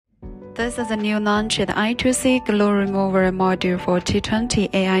This is a new launched I2C glue remover module for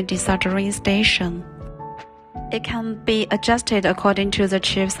T20 AI desoldering station. It can be adjusted according to the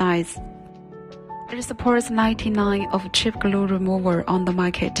chip size. It supports 99 of chip glue remover on the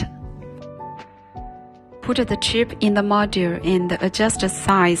market. Put the chip in the module and adjust the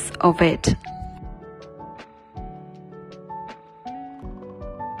size of it.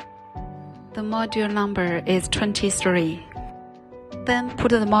 The module number is 23. Then put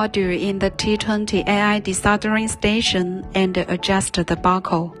the module in the T20 AI desoldering station and adjust the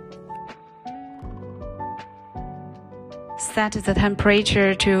buckle. Set the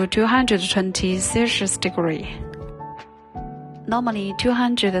temperature to 220 Celsius degree. Normally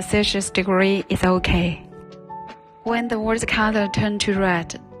 200 Celsius degree is okay. When the water color turns to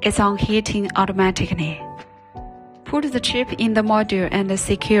red, it's on heating automatically. Put the chip in the module and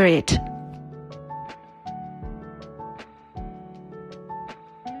secure it.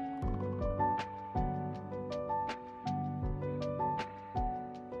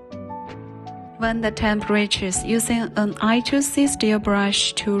 When the temperature is using an I2C steel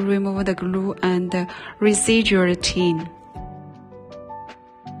brush to remove the glue and residual tin.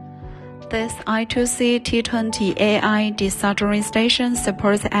 This I2C T20 AI desoldering station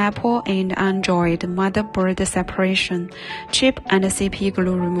supports Apple and Android motherboard separation, chip and CPU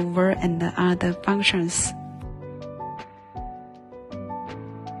glue remover, and other functions.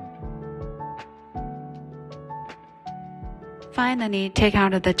 Finally, take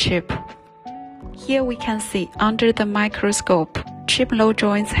out the chip. Here we can see under the microscope, chip low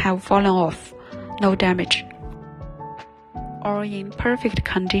joints have fallen off, no damage, or in perfect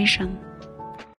condition.